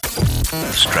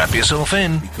Strap yourself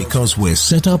in because we're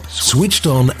set up, switched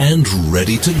on, and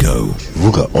ready to go.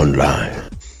 Vuka Online.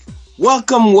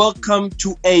 Welcome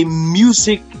to a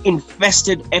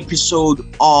music-infested episode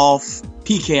of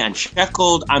PK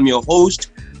Unshackled. I'm your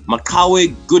host,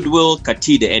 Makawe Goodwill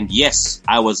Katide, and yes,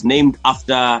 I was named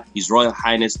after His Royal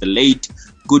Highness the late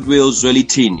Goodwill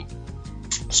Zwelithini.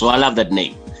 So I love that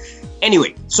name.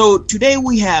 Anyway, so today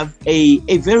we have a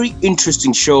very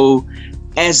interesting show,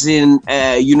 as in,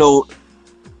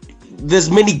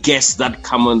 there's many guests that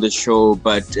come on the show,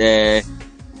 but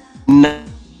none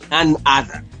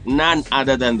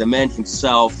other than the man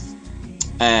himself,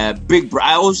 Big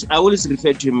Brother. I always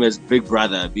refer to him as Big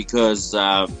Brother because,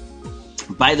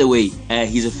 by the way,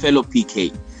 he's a fellow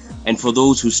PK. And for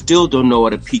those who still don't know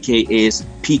what a PK is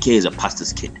a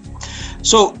pastor's kid.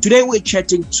 So today we're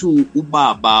chatting to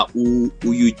Ubaba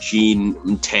Eugene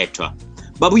Mthethwa.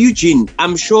 Baba Eugene,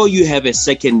 I'm sure you have a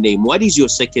second name. What is your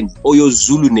second or your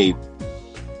Zulu name?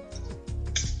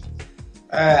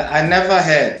 I never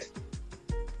had.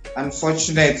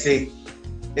 Unfortunately,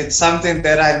 it's something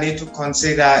that I need to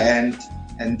consider and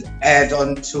add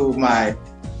on to my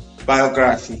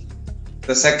biography.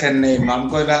 The second name, I'm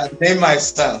going to name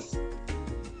myself.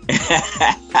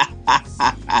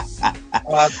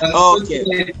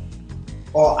 Okay.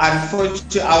 I was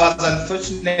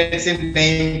unfortunately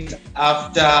named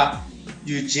after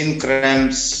Eugene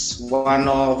Grams, one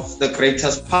of the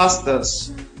greatest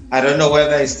pastors. I don't know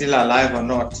whether he's still alive or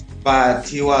not, but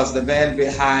he was the man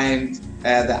behind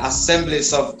the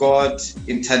Assemblies of God,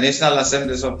 International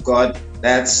Assemblies of God.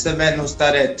 That's the man who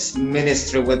started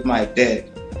ministry with my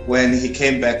dad when he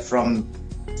came back from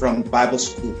Bible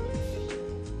school.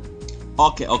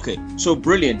 Okay. So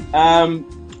brilliant.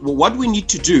 What we need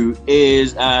to do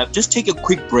is just take a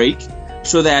quick break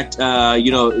so that,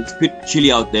 it's a bit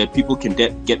chilly out there. People can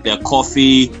get their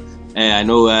coffee. I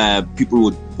know people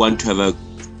would want to have a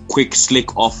quick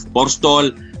slick off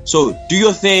Borstall. So do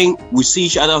your thing. We see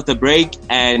each other after the break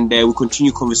and we'll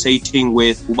continue conversating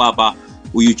with Ubaba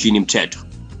Eugene Mthethwa.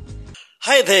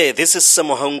 Hi there, this is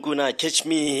Samohanguna. Catch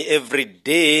me every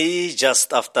day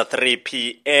just after 3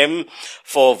 p.m.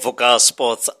 for Vuka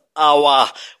Sports Hour,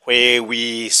 where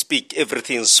we speak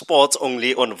everything sports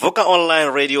only on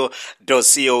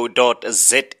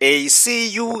vukaonlineradio.co.za. See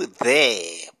you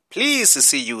there. Please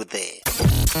see you there.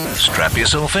 Strap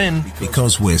yourself in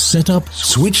because we're set up,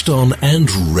 switched on, and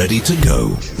ready to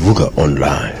go. Vuka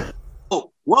Online.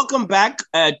 Welcome back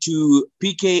to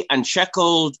PK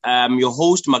Unshackled. I'm your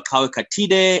host, Makawe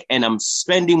Katide, and I'm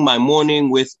spending my morning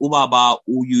with Ubaba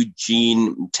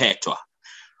Eugene Mthethwa.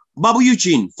 Baba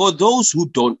Eugene, for those who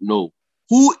don't know,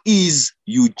 who is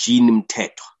Eugene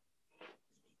Mthethwa?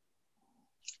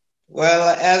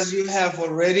 Well, as you have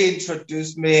already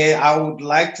introduced me, I would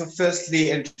like to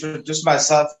firstly introduce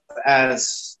myself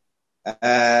as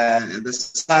the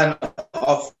son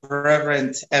of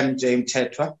Reverend M.J.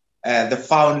 Mthethwa. The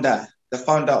founder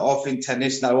of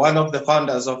International, one of the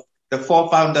four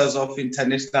founders of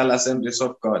International Assemblies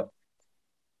of God.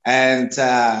 And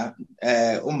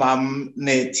Umam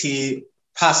Neti,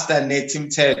 Pastor Neti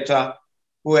Mthethwa,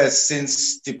 who has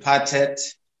since departed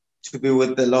to be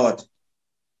with the Lord.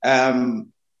 I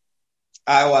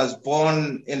was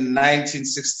born in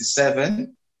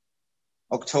 1967,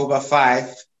 October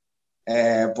 5,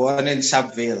 born in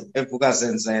Sharpeville,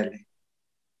 Evuka-Zenzele.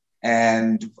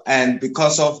 And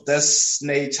because of this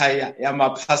nature, I'm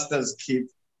a pastor's kid,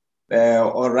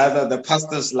 or rather the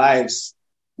pastor's lives.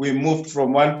 We moved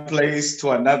from one place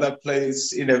to another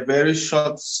place in a very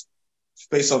short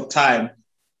space of time.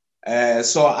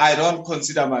 So I don't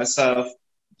consider myself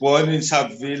born in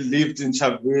Sharpeville, lived in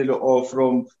Sharpeville, or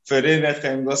from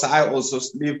Vereeniging, because I also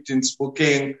lived in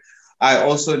Spokane. I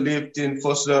also lived in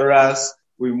Vosloorus.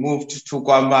 We moved to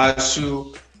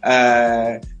KwaMashu,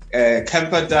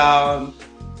 Camperdown.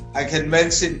 I can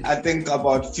mention, I think,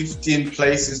 about 15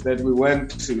 places that we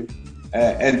went to,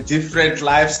 and different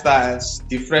lifestyles,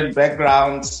 different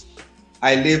backgrounds.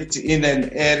 I lived in an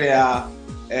area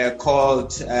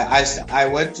called, I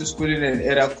went to school in an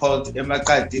area called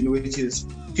Emakadini, which is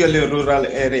purely rural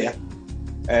area,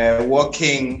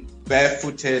 walking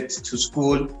barefooted to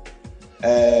school,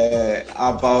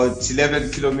 about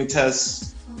 11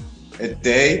 kilometers a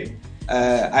day.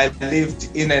 I lived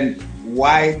in a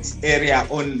white area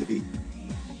only,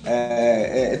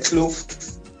 a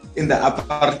kloof in the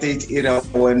apartheid era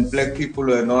when black people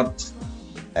were not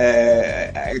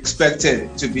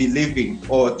expected to be living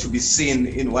or to be seen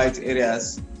in white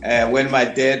areas. When my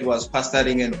dad was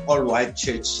pastoring an all-white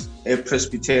church, a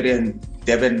Presbyterian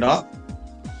Devon North,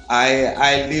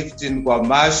 I lived in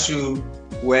KwaMashu,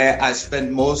 where I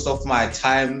spent most of my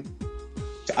time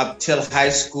up till high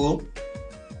school,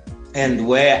 and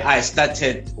where I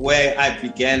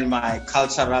began my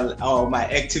cultural or my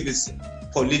activism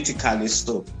politically,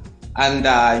 so under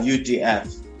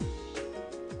UDF.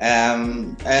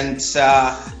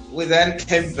 We then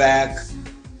came back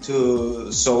to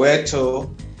Soweto,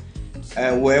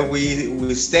 where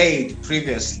we stayed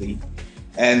previously,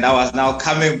 and I was now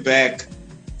coming back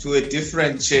to a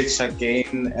different church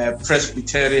again, a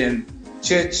Presbyterian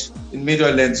church in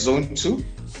Meadowlands Zone 2,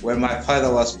 where my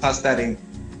father was pastoring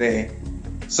there.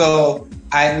 So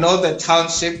I know the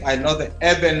township, I know the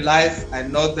urban life, I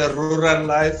know the rural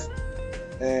life.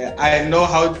 I know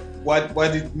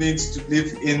what it means to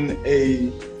live in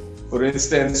for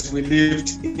instance, we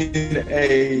lived in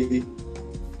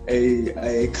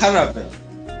a caravan.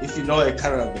 If you know a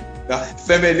caravan, the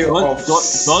family of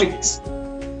six.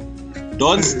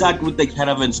 Don't start with the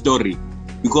caravan story,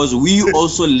 because we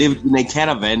also lived in a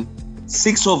caravan,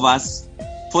 6 of us,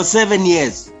 for 7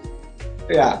 years.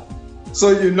 Yeah,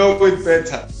 so you know it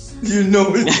better. You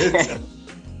know it better.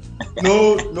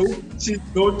 No kitchen,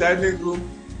 no dining room,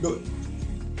 no,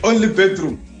 only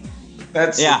bedroom.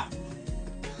 That's yeah.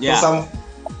 For some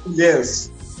years.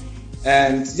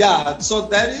 And so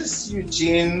that is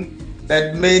Eugene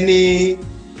that many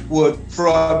would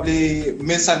probably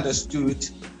misunderstood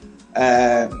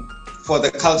for the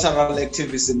cultural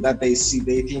activism that they see.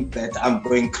 They think that I'm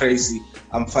going crazy,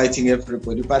 I'm fighting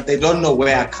everybody, but they don't know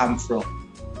where I come from.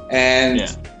 And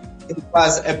it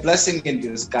was a blessing in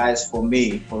disguise for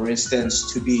me, for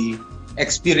instance, to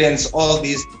experience all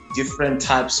these different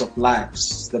types of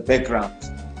lives, the background.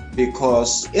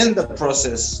 Because in the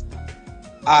process,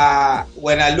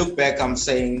 when I look back, I'm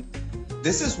saying,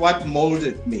 this is what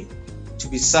molded me to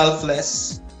be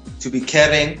selfless, to be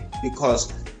caring,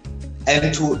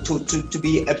 and to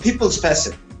be a people's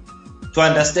person, to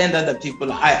understand other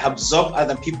people. I absorb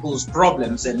other people's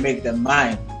problems and make them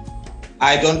mine.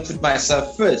 I don't put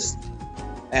myself first,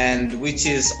 and which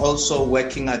is also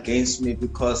working against me,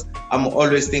 because I'm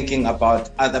always thinking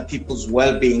about other people's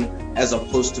well-being as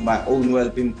opposed to my own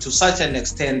well-being, to such an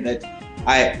extent that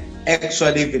I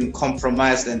actually even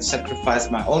compromised and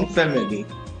sacrificed my own family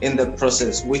in the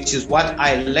process, which is what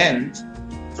I learned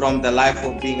from the life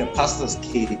of being a pastor's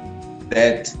kid,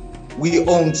 that we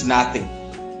owned nothing.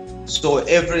 So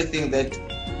everything that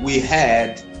we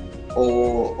had,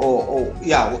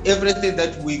 everything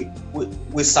that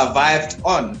we survived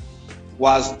on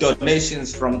was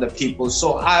donations from the people.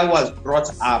 So I was brought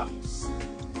up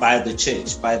by the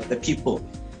church, by the people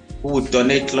who would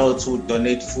donate clothes, who would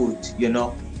donate food,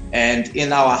 and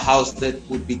in our house that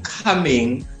would be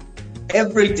coming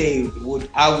every day.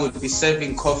 I would be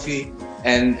serving coffee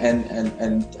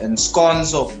and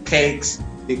scones of cakes,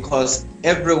 because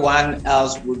everyone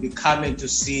else would be coming to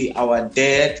see our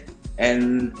dad,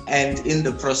 and in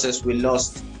the process we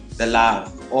lost the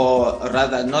love, or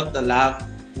rather not the love,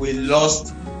 we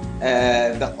lost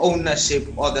the ownership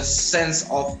or the sense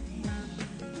of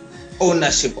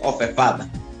ownership of a father.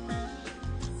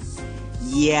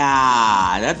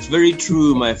 Yeah, that's very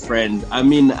true, my friend. I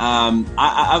mean,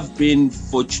 I've been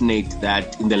fortunate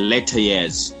that in the later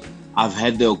years, I've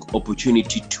had the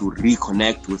opportunity to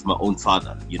reconnect with my own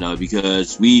father,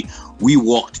 because we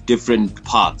walked different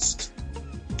paths.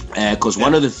 Because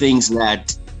one of the things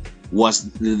that was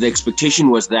the expectation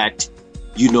was that,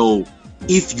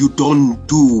 if you don't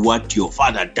do what your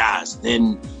father does,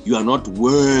 then you are not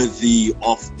worthy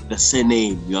of the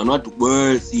surname. You are not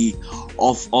worthy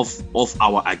of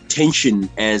our attention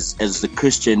as the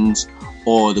Christians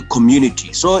or the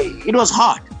community. So it was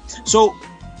hard. So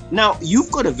now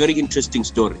you've got a very interesting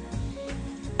story.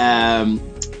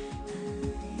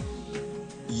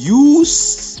 You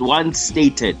once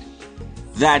stated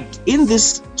that in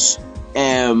this,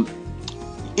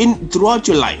 throughout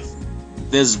your life,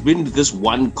 there's been this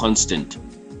one constant,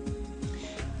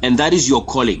 and that is your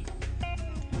calling.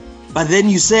 But then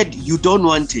you said you don't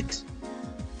want it.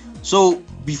 So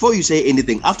before you say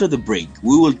anything, after the break,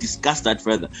 we will discuss that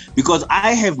further, because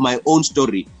I have my own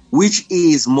story, which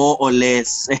is more or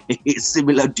less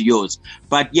similar to yours.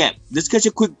 But yeah, let's catch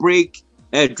a quick break,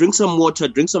 drink some water,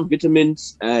 drink some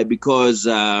vitamins, because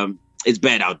it's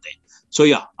bad out there. So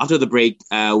yeah, after the break,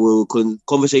 we'll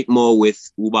conversate more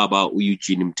with Ubaba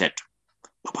Eugene Mteto.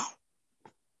 Bye-bye.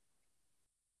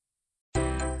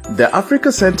 The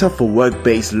Africa Center for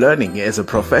Work-Based Learning is a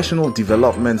professional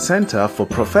development center for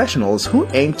professionals who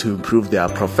aim to improve their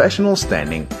professional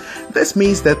standing. This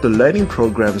means that the learning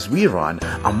programs we run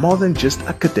are more than just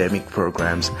academic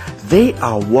programs. They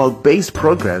are work-based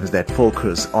programs that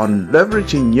focus on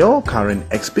leveraging your current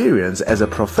experience as a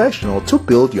professional to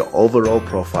build your overall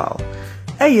profile.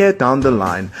 A year down the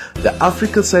line, the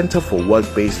Africa Center for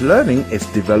Work-Based Learning is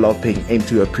developing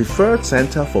into a preferred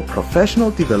center for professional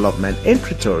development in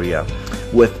Pretoria,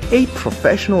 with 8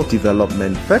 professional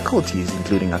development faculties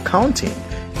including accounting,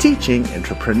 teaching,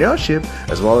 entrepreneurship,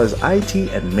 as well as IT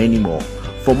and many more.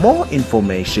 For more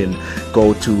information,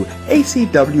 go to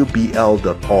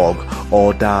acwbl.org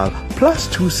or dial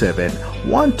 +27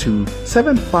 12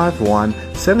 751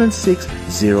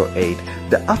 7608.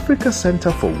 The Africa Center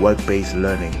for Work-Based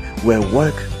Learning, where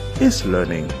work is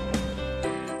learning.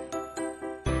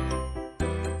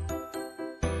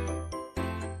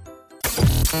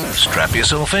 Strap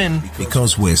yourself in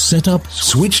because we're set up,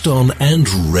 switched on, and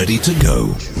ready to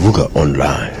go. VUCA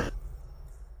Online.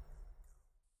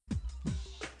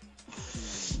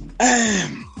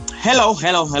 Hello.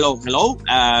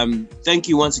 Thank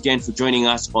you once again for joining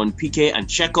us on PK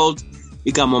Unshackled.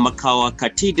 Igama Makawa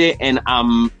Katide, and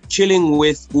I'm chilling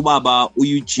with Ubaba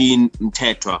Eugene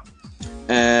Mtetwa.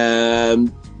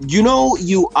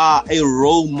 You are a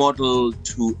role model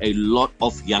to a lot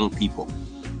of young people.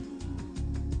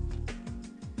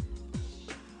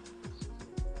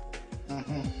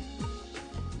 Mm-hmm.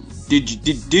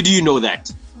 Did you know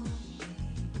that?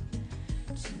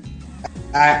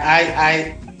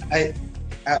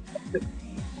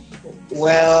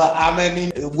 Well,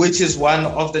 which is one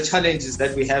of the challenges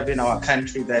that we have in our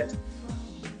country, that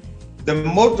the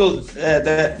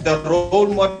role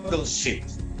model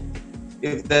shift,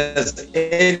 if there's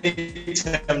any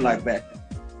term like that,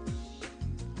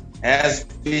 has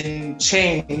been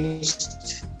changed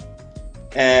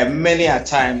many a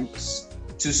times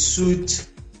to suit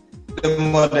the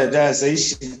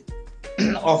modernization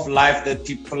of life that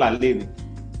people are living.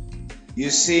 You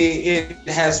see, it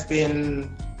has been,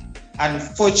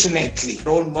 unfortunately,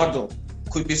 role model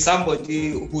could be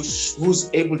somebody who's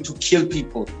able to kill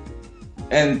people,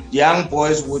 and young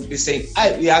boys would be saying,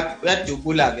 they'll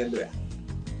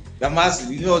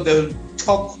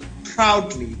talk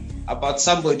proudly about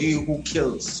somebody who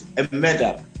kills and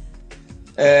murder.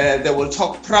 They will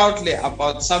talk proudly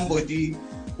about somebody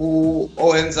who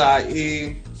owns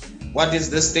what is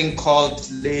this thing called?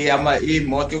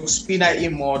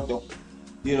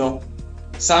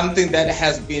 Something that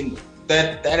has been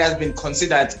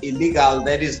considered illegal,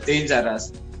 that is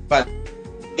dangerous, but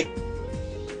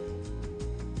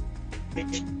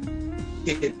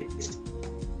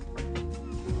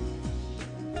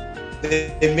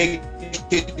they make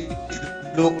it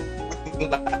look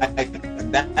like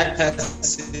that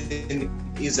person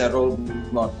is a role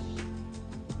model.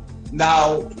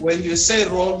 Now, when you say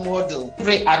role model,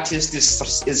 every artist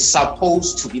is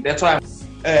supposed to be. That's why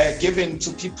I'm given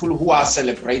to people who are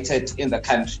celebrated in the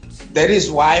country. That is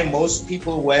why most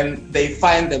people, when they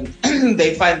find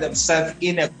themselves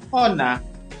in a corner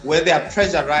where they are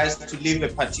pressurized to live a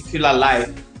particular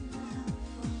life,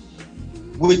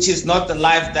 which is not the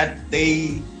life that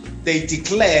they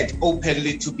declared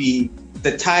openly to be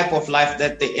the type of life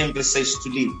that they envisage to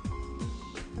live.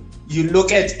 You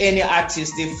look at any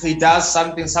artist, if he does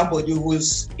something, somebody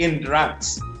who's in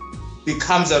drugs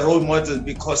becomes a role model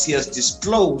because he has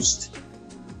disclosed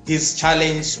his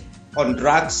challenge on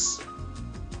drugs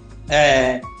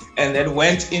and then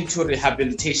went into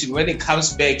rehabilitation. When he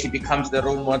comes back, he becomes the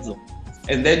role model.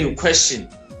 And then you question,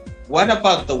 what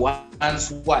about the ones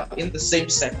who are in the same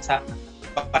sector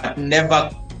but never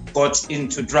got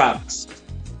into drugs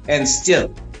and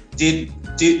still did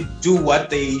do what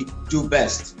they do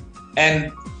best?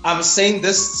 And I'm saying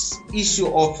this issue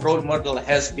of role model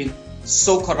has been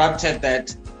so corrupted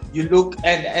that you look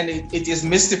and it is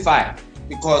mystified,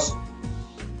 because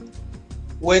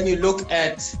when you look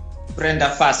at Brenda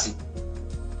Fassie,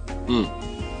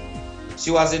 she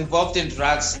was involved in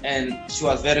drugs and she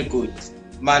was very good.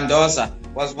 Mendoza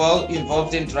was well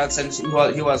involved in drugs and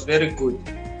he was very good.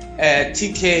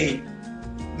 TK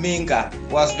Minga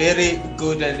was very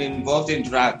good and involved in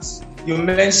drugs. You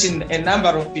mentioned a number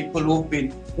of people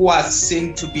who are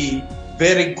seen to be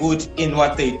very good in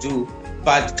what they do,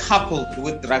 but coupled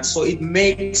with drugs. So it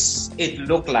makes it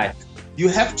look like you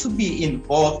have to be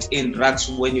involved in drugs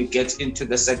when you get into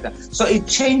the sector. So it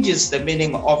changes the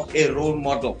meaning of a role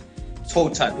model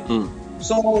totally.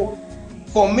 So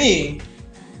for me,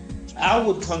 I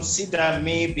would consider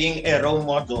me being a role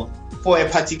model for a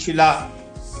particular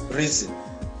reason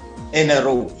in a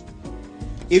role.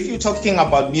 If you're talking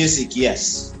about music,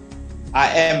 yes, I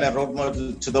am a role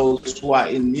model to those who are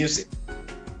in music.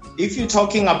 If you're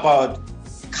talking about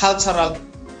cultural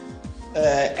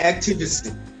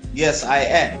activism, yes, I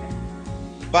am.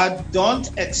 But don't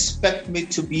expect me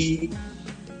to be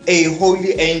a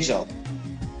holy angel,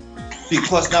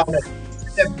 because now I'm a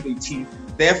celebrity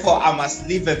therefore I must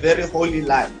live a very holy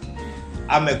life.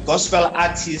 I'm a gospel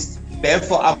artist,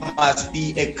 therefore I must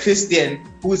be a Christian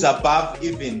who's above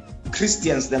even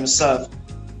Christians themselves,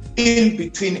 in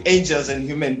between angels and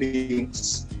human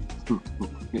beings.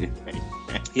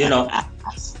 You know,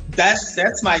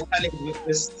 that's my challenge with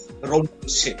this role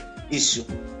modelship issue.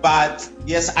 But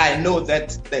yes, I know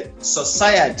that the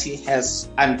society has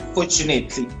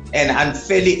unfortunately and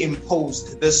unfairly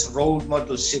imposed this role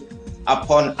modelship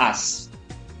upon us.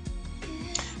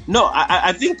 No,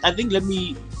 I think let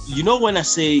me, you know, when I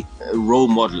say role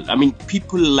model, I mean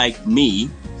people like me,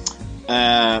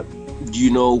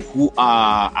 you know, who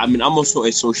are, I mean, I'm also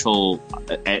a social,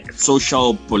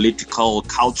 political,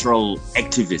 cultural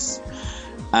activist.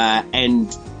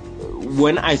 And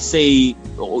when I say,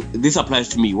 this applies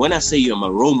to me, when I say you're my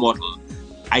role model,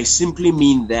 I simply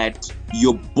mean that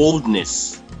your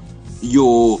boldness,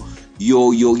 your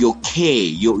care,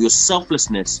 your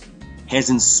selflessness has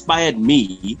inspired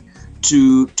me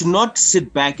to not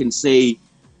sit back and say,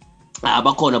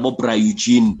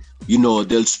 Eugene, you know,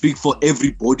 they'll speak for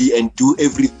everybody and do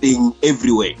everything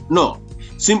everywhere. No,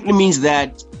 simply means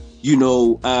that, you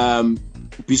know,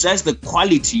 besides the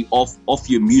quality of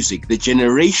your music, the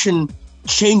generation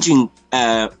changing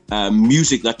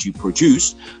music that you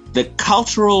produce, the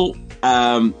cultural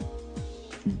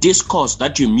discourse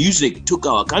that your music took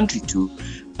our country to,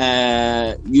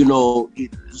 you know,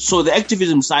 so the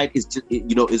activism side is just,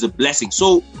 you know, is a blessing.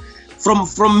 So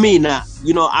from me now,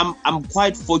 you know, I'm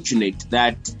quite fortunate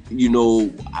that, you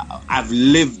know, I've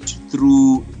lived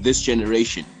through this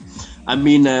generation. I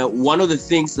mean, one of the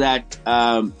things that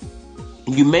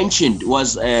you mentioned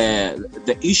was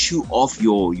the issue of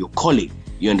your calling.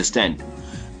 You understand?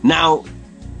 Now,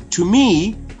 to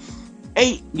me,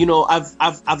 hey, you know,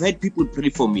 I've had people pray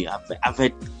for me. I've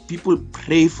had people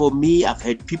pray for me. I've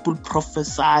had people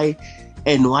prophesy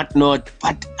and whatnot.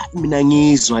 But you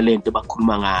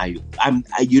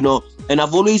know, and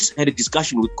I've always had a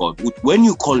discussion with God. When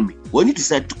you call me, when you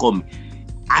decide to call me,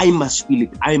 I must feel it.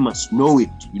 I must know it.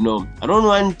 You know, I don't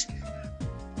want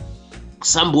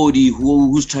somebody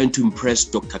who's trying to impress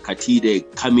Dr. Katide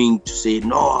coming to say,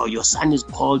 no, your son is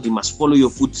called, you must follow your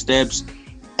footsteps.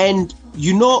 And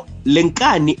you know,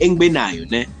 Lenkani Engbenayo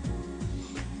ne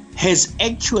has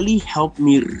actually helped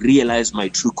me realize my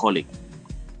true calling.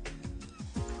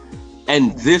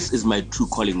 And this is my true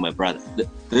calling, my brother.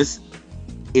 This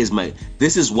is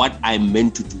what I'm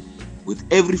meant to do. With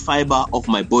every fiber of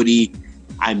my body,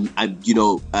 I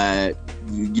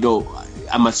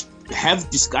must have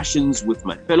discussions with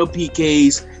my fellow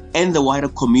PKs and the wider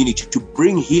community to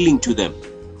bring healing to them.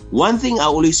 One thing I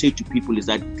always say to people is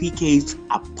that PKs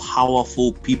are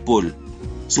powerful people.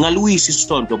 From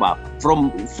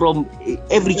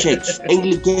every church,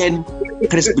 Anglican,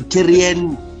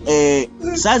 Presbyterian,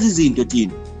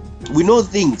 we know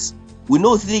things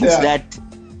that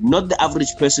not the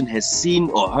average person has seen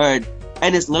or heard,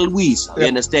 and it's not Luis, you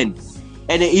understand?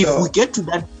 And if we get to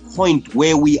that point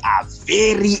where we are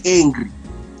very angry,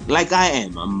 like I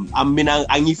am,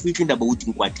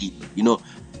 you know,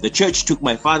 the church took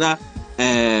my father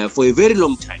for a very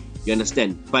long time, you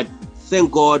understand? But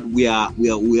thank God we are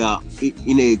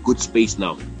in a good space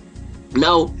now.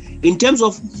 Now, in terms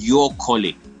of your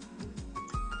calling,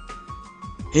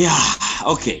 yeah,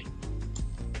 okay.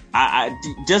 I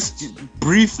just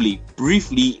briefly,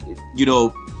 you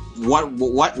know,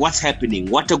 what's happening?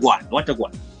 What a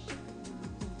guan.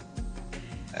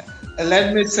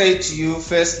 Let me say to you,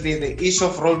 firstly, the issue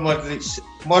of role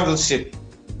modelship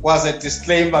was a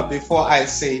disclaimer before I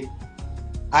say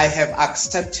I have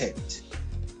accepted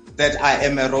that I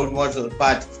am a role model,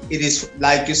 but it is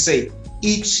like you say,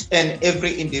 each and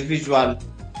every individual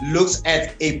looks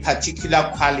at a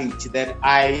particular quality that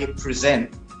I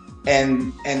present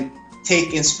and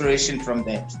take inspiration from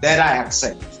that. That I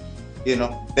accept. You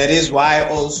know, that is why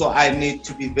also I need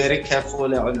to be very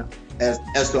careful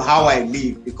as to how I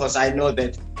live, because I know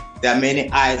that there are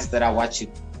many eyes that are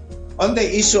watching. On the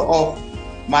issue of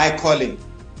my calling,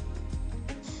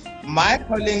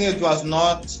 it was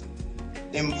not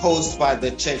imposed by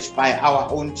the church, by our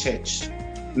own church,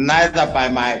 neither by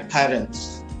my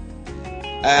parents.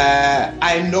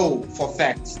 I know for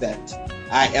fact that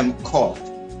I am called.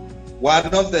 One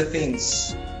of the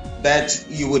things that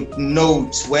you would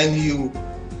note when you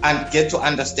get to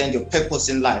understand your purpose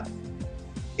in life,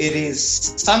 it is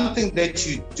something that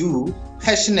you do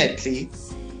passionately,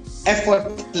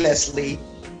 effortlessly,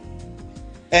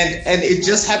 and it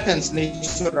just happens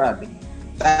naturally.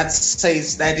 That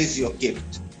says that is your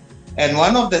gift. And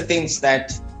one of the things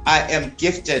that I am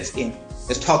gifted in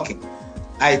is talking.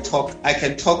 I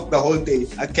can talk the whole day.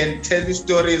 I can tell you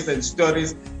stories and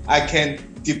stories I can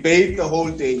debate the whole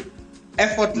day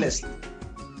effortlessly.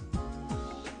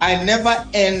 I never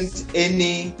end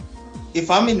any,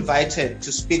 if I'm invited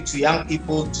to speak to young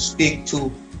people, to speak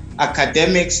to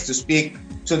academics, to speak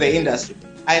to the industry,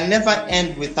 I never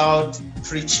end without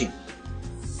preaching,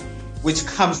 which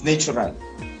comes naturally.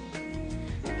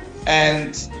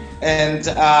 And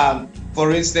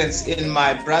for instance, in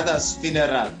my brother's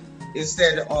funeral,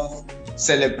 instead of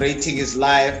celebrating his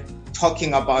life,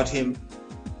 talking about him,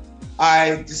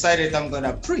 I decided I'm going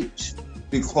to preach,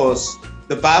 because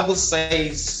the Bible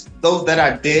says those that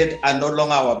are dead are no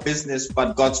longer our business,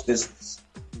 but God's business.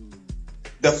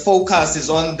 The focus is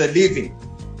on the living.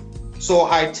 So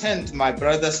I turned my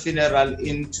brother's funeral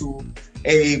into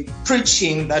a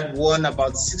preaching that won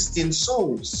about 16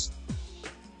 souls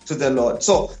to the Lord.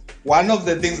 So one of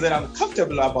the things that I'm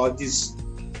comfortable about is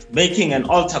making an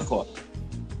altar call.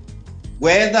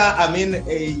 Whether I'm in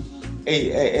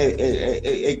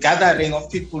a gathering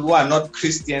of people who are not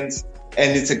Christians,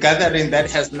 and it's a gathering that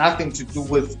has nothing to do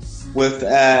with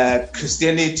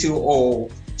Christianity or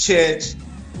church,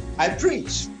 I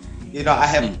preach.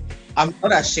 I'm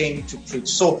not ashamed to preach.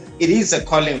 So it is a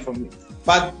calling for me.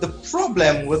 But the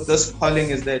problem with this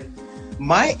calling is that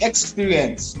my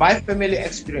experience, my family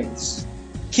experience,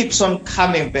 keeps on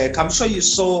coming back. I'm sure you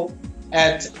saw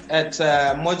at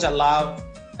Moja Love,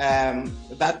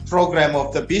 that program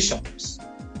of the bishops.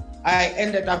 I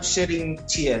ended up shedding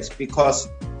tears because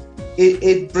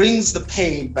it brings the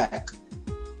pain back.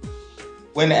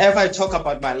 Whenever I talk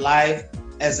about my life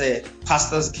as a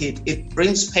pastor's kid, it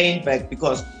brings pain back,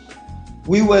 because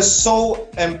we were so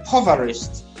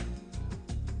impoverished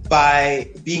by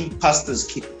being pastors'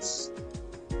 kids.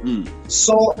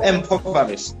 So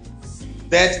impoverished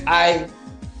that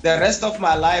the rest of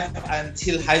my life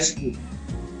until high school,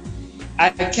 I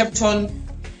kept on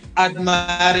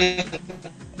admiring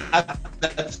other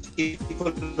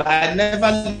people. I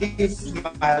never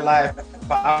lived my life,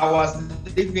 but I was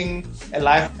living a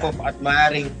life of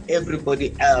admiring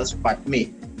everybody else but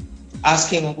me,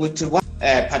 asking with what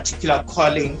particular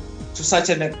calling, to such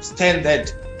an extent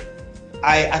that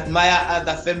I admire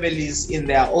other families in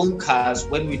their own cars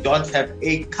when we don't have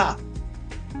a car,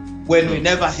 when we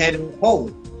never had a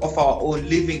home of our own,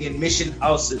 living in mission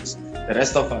houses, the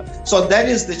rest of us. So that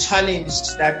is the challenge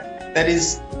that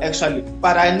is actually,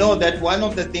 but I know that one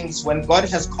of the things, when God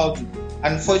has called you,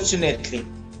 unfortunately,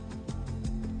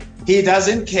 He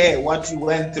doesn't care what you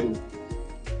went through.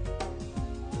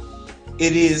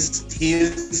 It is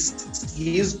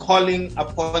His calling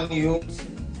upon you,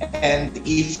 and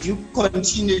if you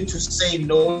continue to say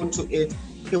no to it,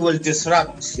 He will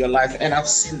disrupt your life. And I've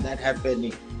seen that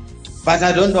happening, but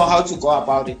I don't know how to go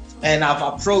about it. And I've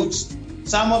approached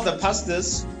some of the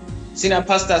pastors, senior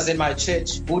pastors in my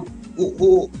church,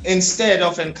 who instead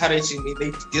of encouraging me,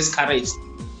 they discouraged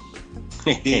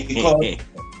me. Because,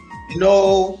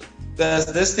 there's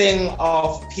this thing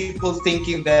of people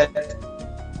thinking that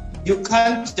you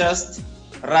can't just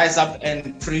rise up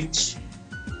and preach.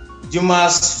 You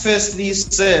must firstly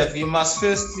serve. You must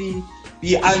firstly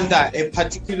be under a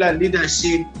particular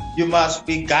leadership. You must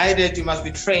be guided. You must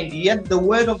be trained. Yet the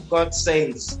Word of God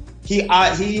says He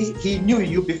knew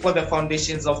you before the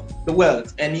foundations of the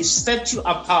world, and He set you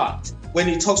apart. When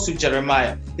He talks to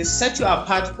Jeremiah, He set you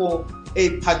apart for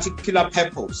a particular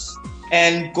purpose,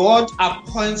 and God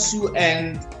appoints you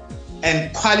and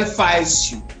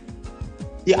qualifies you.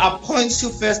 He appoints you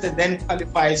first and then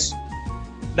qualifies you.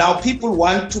 Now people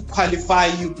want to qualify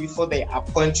you before they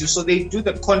appoint you, so they do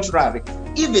the contrary.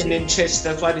 Even in church,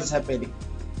 that's what is happening.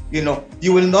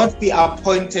 You will not be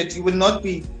appointed, you will not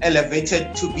be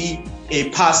elevated to be a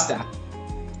pastor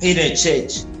in a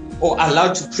church or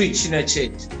allowed to preach in a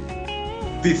church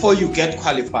before you get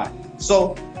qualified.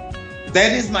 So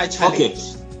that is my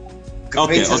challenge.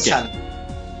 Okay. Challenge.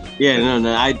 Yeah,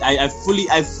 no. I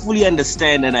fully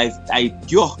understand, and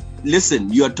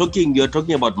listen. You're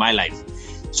talking about my life.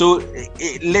 So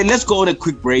let's go on a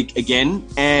quick break again,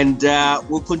 and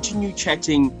we'll continue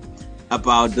chatting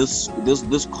about this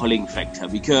calling factor,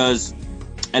 because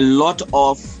a lot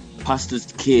of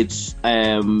pastors' kids,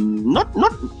 and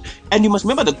you must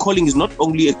remember the calling is not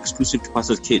only exclusive to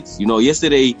pastors' kids.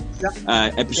 Yesterday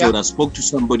episode I spoke to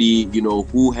somebody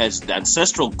who has the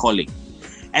ancestral calling,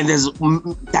 and there's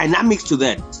dynamics to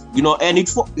that, and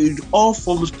it all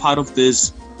forms part of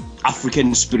this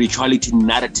African spirituality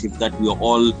narrative that we are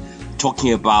all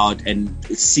talking about and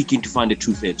seeking to find the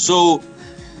truth in. So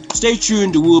stay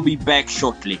tuned, we'll be back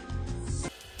shortly.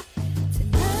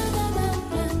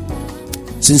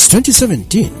 Since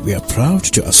 2017, we are proud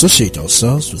to associate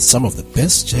ourselves with some of the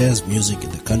best jazz music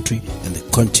in the country and the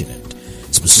continent.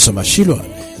 Sibusisa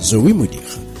Mashilwane, Zoe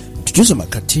Mudiga, Duduza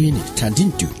Makatini,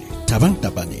 Kandintuli, Tabang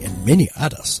Tabani, and many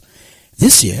others.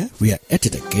 This year, we are at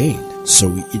it again, so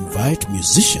we invite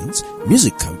musicians,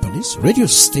 music companies, radio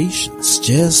stations,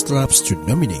 jazz clubs to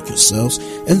nominate yourselves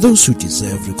and those who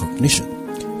deserve recognition.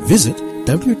 Visit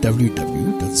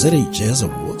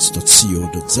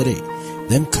www.zajazzawards.co.za.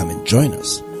 Then come and join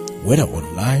us. Whether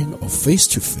online or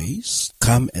face-to-face,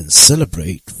 come and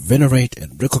celebrate, venerate,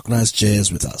 and recognize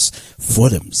jazz with us for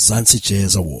the Mzansi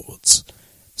Jazz Awards.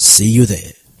 See you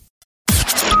there.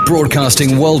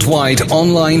 Broadcasting worldwide,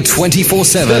 online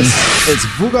 24/7. It's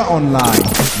Vuga Online,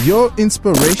 your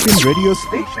inspiration radio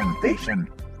station.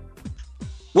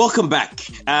 Welcome back.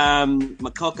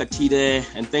 Makau Katide,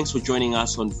 and thanks for joining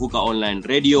us on Vuga Online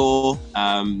Radio.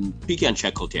 PK and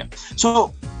Shackled here.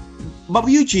 So, Babu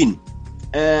Eugene,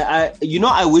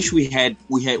 I wish we had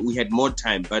more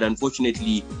time, but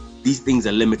unfortunately, these things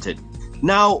are limited.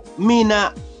 Now,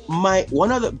 Mina,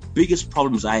 one of the biggest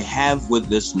problems I have with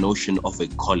this notion of a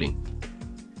calling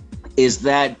is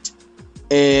that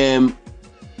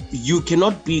you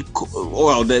cannot be,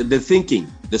 the thinking,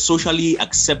 the socially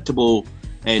acceptable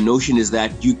notion is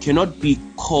that you cannot be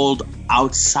called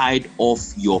outside of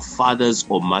your father's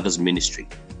or mother's ministry.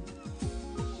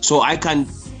 So I can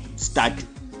start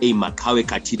a Makawe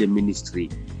Katide ministry,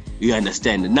 you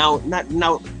understand? Now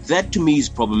that to me is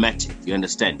problematic, you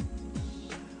understand?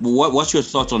 What's your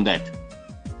thoughts on that?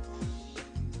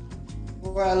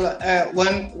 Well,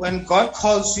 when God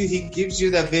calls you, He gives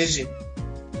you the vision.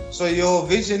 So your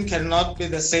vision cannot be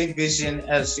the same vision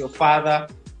as your father,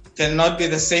 cannot be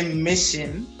the same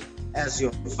mission as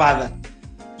your father.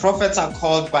 Prophets are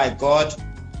called by God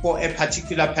for a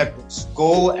particular purpose.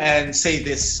 Go and say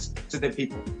this to the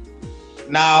people.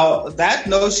 Now, that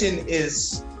notion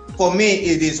is, for me,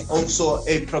 it is also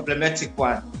a problematic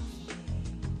one.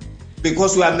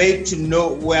 Because we are made to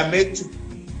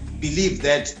believe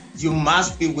that you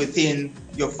must be within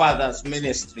your father's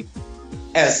ministry,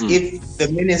 as if the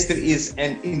ministry is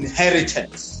an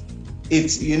inheritance.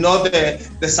 It's,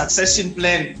 the succession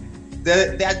plan.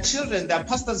 There are children, there are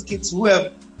pastors' kids who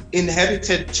have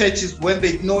inherited churches when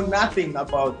they know nothing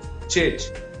about church.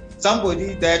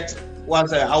 Somebody that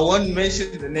was, I won't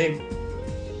mention the name,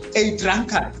 a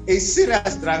drunkard, a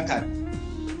serious drunkard,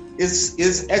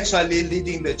 is actually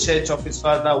leading the church of his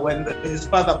father. When his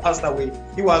father passed away,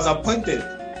 he was appointed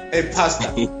a pastor.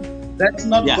 That's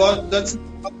not God. That's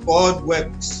not how God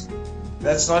works.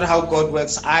 That's not how God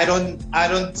works. I don't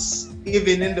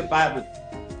even in the Bible,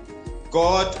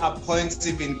 God appoints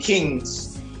even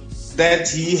kings that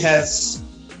he has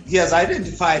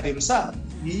identified himself.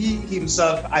 He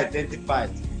himself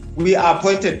identified. We are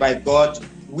appointed by God.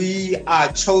 We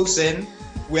are chosen.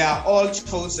 We are all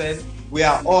chosen. We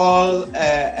are all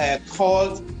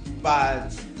called,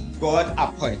 but God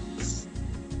appoints.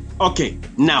 Okay,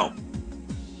 now,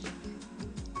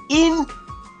 you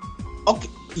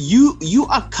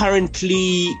are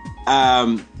currently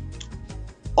on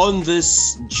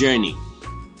this journey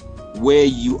where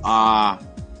you are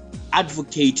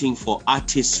advocating for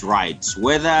artists' rights,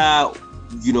 whether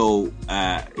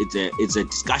it's a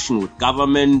discussion with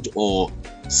government or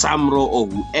SAMRO or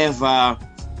whoever.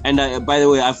 And by the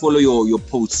way, I follow your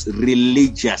posts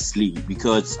religiously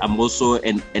because I'm also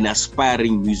an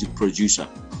aspiring music producer.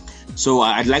 So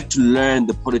I'd like to learn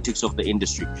the politics of the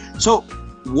industry. So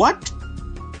what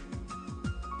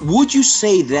would you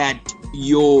say that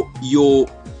you're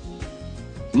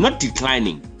not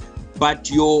declining,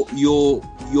 but your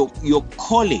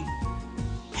calling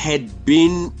had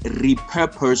been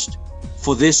repurposed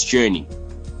for this journey?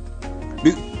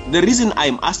 The reason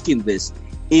I'm asking this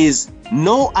is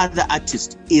no other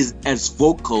artist is as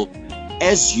vocal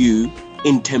as you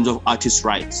in terms of artist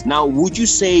rights. Now, would you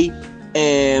say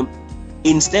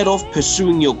instead of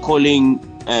pursuing your calling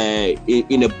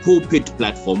in a pulpit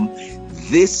platform,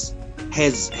 this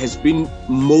has been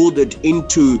molded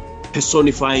into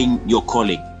personifying your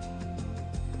calling?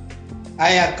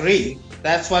 I agree.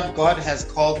 That's what God has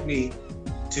called me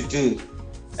to do.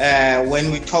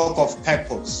 When we talk of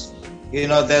purpose,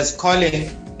 there's calling.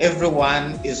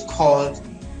 Everyone is called,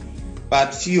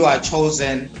 but few are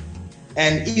chosen,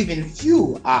 and even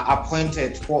few are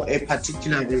appointed for a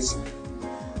particular reason.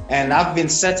 And I've been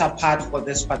set apart for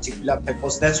this particular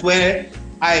purpose. That's where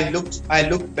I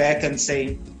look back and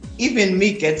say, even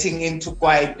me getting into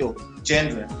Kwaito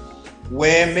genre,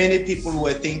 where many people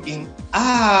were thinking,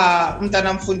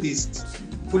 mntana mfundisi,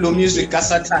 kulo music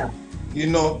kasatan,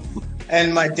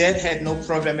 and my dad had no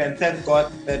problem, and thank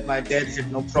God that my dad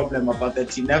had no problem about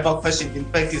that. He never questioned. In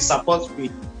fact, he supports me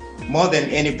more than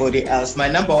anybody else. My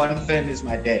number one fan is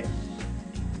my dad.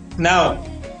 Now,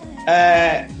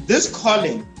 this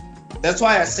calling That's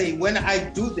why I say when I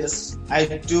do this,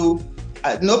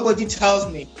 nobody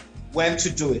tells me when to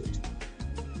do it.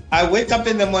 I wake up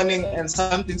in the morning and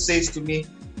something says to me,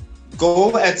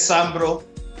 go at Sambro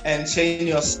and change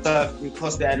your stuff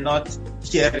because they are not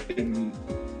hearing me.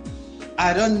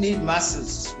 I don't need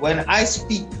masses. When I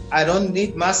speak, I don't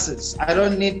need masses. I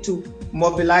don't need to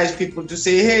mobilize people to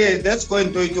say, hey, let's go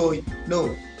and do it.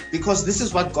 No, because this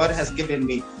is what God has given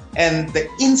me. And the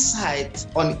insight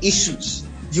on issues,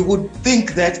 you would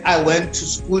think that I went to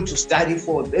school to study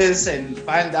for this and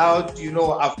find out,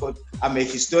 I'm a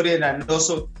historian and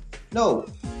also, no.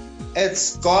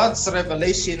 It's God's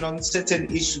revelation on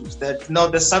certain issues that, no,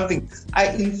 there's something.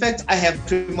 In fact, I have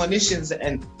premonitions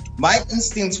and my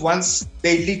instincts, once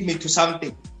they lead me to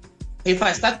something, if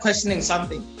I start questioning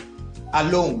something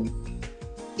alone,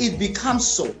 it becomes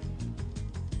so.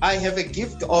 I have a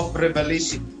gift of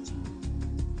revelation.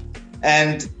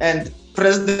 And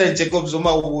President Jacob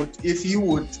Zuma would, if you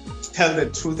would tell the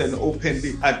truth and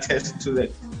openly attest to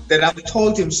that I've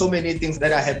told him so many things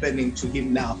that are happening to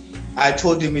him now. I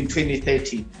told him in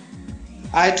 2013.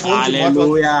 I told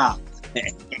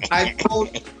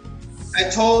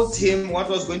him what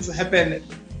was going to happen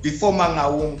before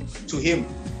Mangaung to him.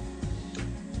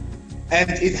 And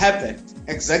it happened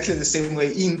exactly the same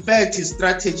way. In fact, his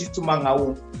strategy to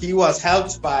Mangaung, he was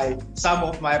helped by some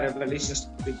of my revelations.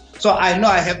 So I know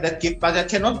I have that gift, but I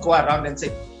cannot go around and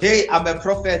say, hey, I'm a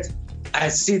prophet. I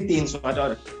see things.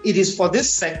 It is for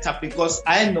this sector because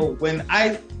I know when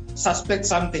I suspect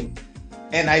something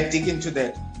and I dig into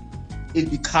that, it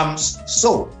becomes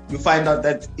so. You find out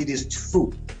that it is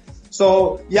true.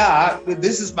 So yeah,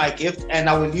 this is my gift and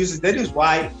I will use it. That is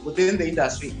why within the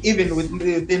industry, even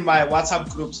within my WhatsApp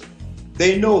groups,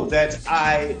 they know that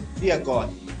I fear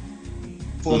God.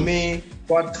 For me,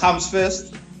 God comes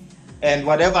first, and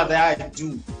whatever that I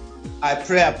do, I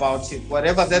pray about it.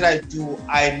 Whatever that I do,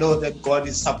 I know that God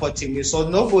is supporting me. So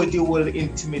nobody will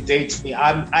intimidate me.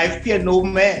 I fear no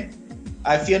man.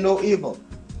 I fear no evil.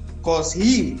 Because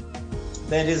he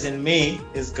that is in me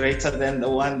is greater than the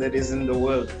one that is in the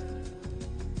world.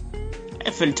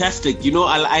 Fantastic.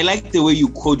 I like the way you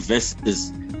quote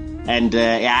verses. And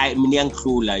I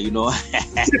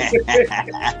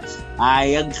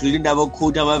actually never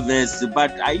quote a verse,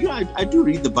 but I do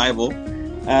read the Bible.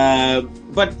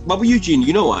 But Babu Eugene,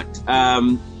 you know what?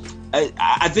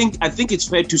 I think it's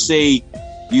fair to say,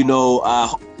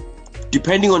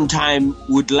 depending on time,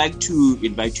 we'd like to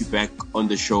invite you back on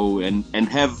the show and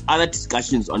have other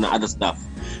discussions on other stuff,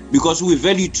 because we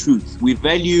value truth. We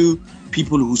value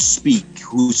people who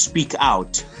speak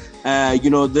out.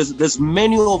 There's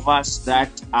many of us that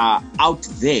are out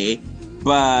there,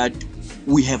 but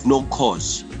we have no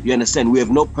cause. You understand? We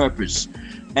have no purpose.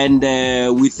 And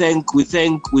we thank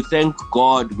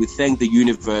God, we thank the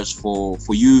universe for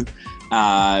you,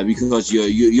 because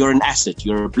you're an asset,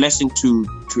 you're a blessing to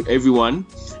everyone.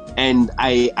 And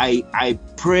I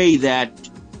pray that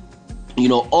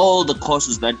all the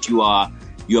causes that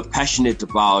you're passionate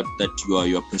about, that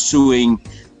you're pursuing,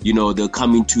 they'll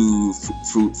come into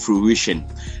fruition.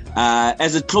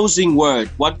 As a closing word,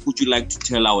 what would you like to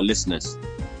tell our listeners?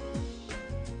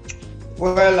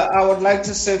 Well, I would like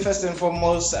to say first and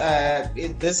foremost,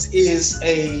 this is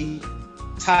a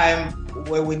time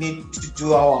where we need to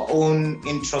do our own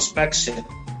introspection.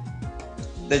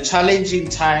 The challenging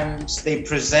times, they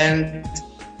present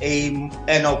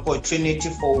an opportunity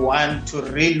for one to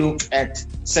relook at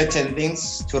certain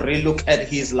things, to relook at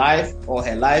his life or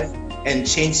her life and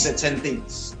change certain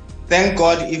things. Thank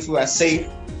God if we are safe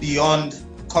beyond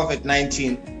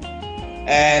COVID-19.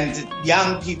 And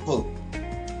young people,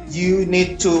 you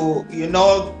need to,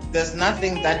 there's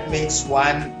nothing that makes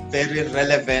one very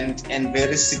relevant and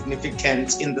very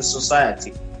significant in the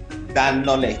society than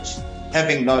knowledge,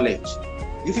 having knowledge.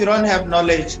 If you don't have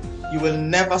knowledge, you will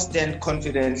never stand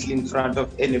confidently in front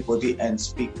of anybody and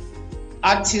speak.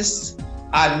 Artists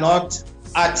are not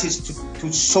artists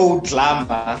to show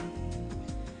glamour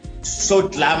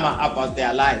about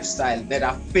their lifestyle that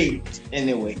are faked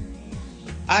anyway.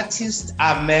 Artists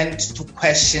are meant to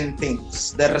question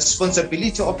things. The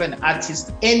responsibility of an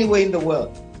artist anywhere in the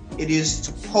world, it is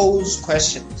to pose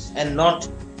questions and not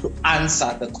to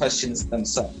answer the questions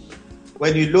themselves.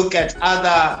 When you look at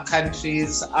other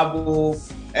countries,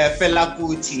 Fela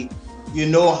Kuti, you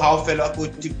know how Fela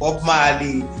Kuti, Bob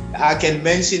Marley, I can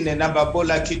mention a number,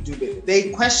 Bola Kidube, they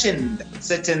questioned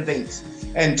certain things.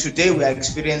 And today we are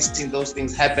experiencing those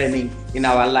things happening in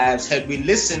our lives. Had we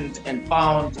listened and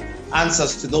found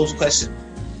answers to those questions,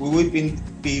 we would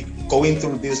be going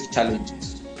through these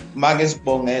challenges. Mages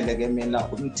Bongele Gemina,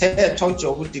 Umthetho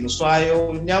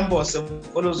Jobudingwayo, Nyambo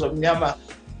Semfolo Zomnyama,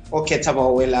 okhetha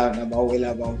bawela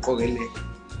bawuqokele.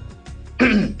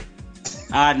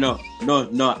 No.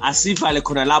 Asifale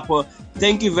khona lapho.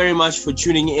 Thank you very much for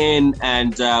tuning in,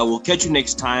 and we'll catch you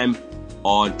next time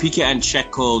on PK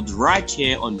Unshackled right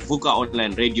here on Vuka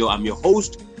Online Radio. I'm your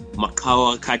host,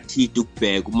 Makawa Kati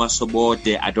Dukbe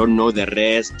Gumasobote. I don't know the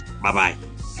rest. Bye-bye.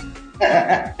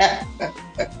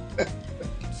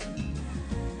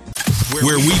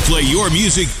 Where we play your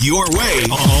music your way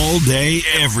all day,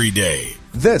 every day.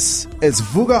 This is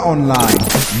Vuga Online,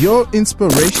 your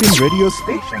inspiration radio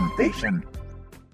station.